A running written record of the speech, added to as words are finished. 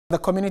The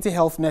Community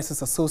Health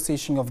Nurses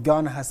Association of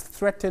Ghana has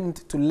threatened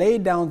to lay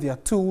down their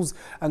tools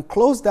and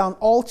close down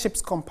all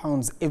CHIPS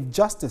compounds if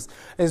justice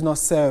is not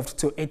served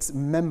to its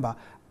member,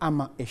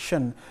 Amma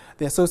Eshan.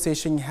 The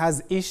association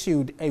has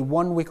issued a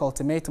one-week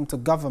ultimatum to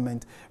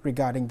government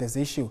regarding this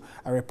issue.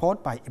 A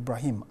report by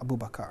Ibrahim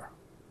Abubakar.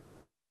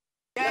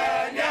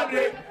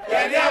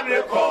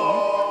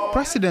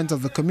 President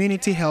of the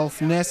Community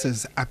Health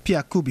Nurses,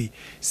 Apia Kubi,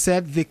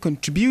 said they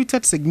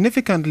contributed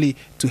significantly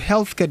to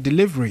healthcare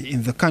delivery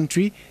in the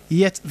country,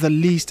 yet the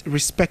least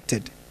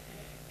respected.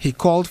 He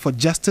called for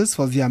justice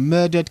for their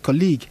murdered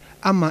colleague,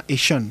 Amma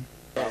Eshan.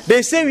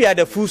 They say we are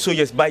the food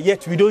soldiers, but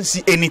yet we don't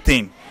see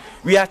anything.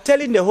 We are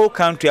telling the whole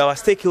country, our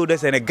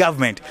stakeholders and the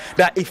government,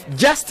 that if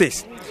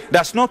justice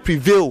does not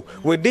prevail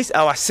with this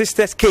our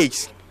sister's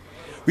case,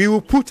 we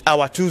will put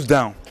our tools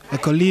down. A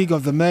colleague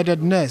of the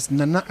murdered nurse,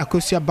 Nana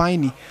Akosia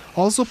Baini,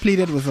 also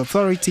pleaded with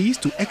authorities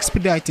to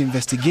expedite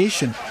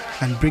investigation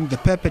and bring the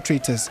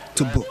perpetrators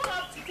to book.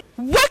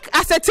 Work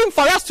as a team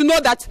for us to know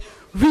that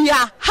we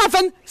are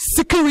having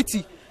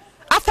security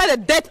after the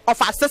death of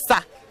our sister.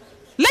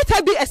 Let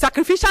her be a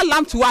sacrificial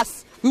lamb to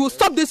us. We will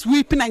stop this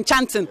weeping and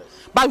chanting.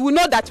 But we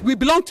know that we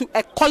belong to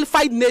a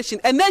qualified nation,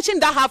 a nation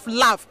that have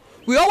love.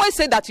 We always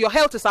say that your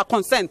health is our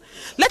concern.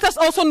 Let us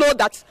also know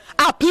that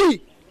our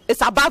plea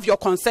is above your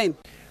concern.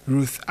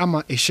 Ruth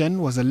Amma Eshan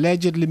was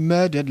allegedly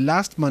murdered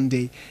last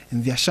Monday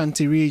in the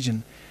Ashanti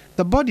region.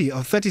 The body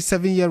of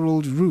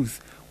 37-year-old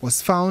Ruth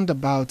was found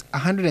about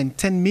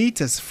 110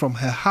 meters from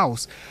her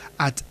house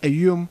at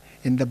Ayum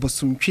in the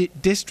Bosuntwi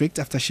district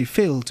after she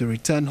failed to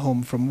return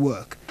home from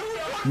work.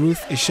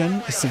 Ruth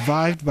Eshan is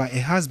survived by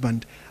a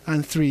husband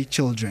and 3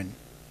 children.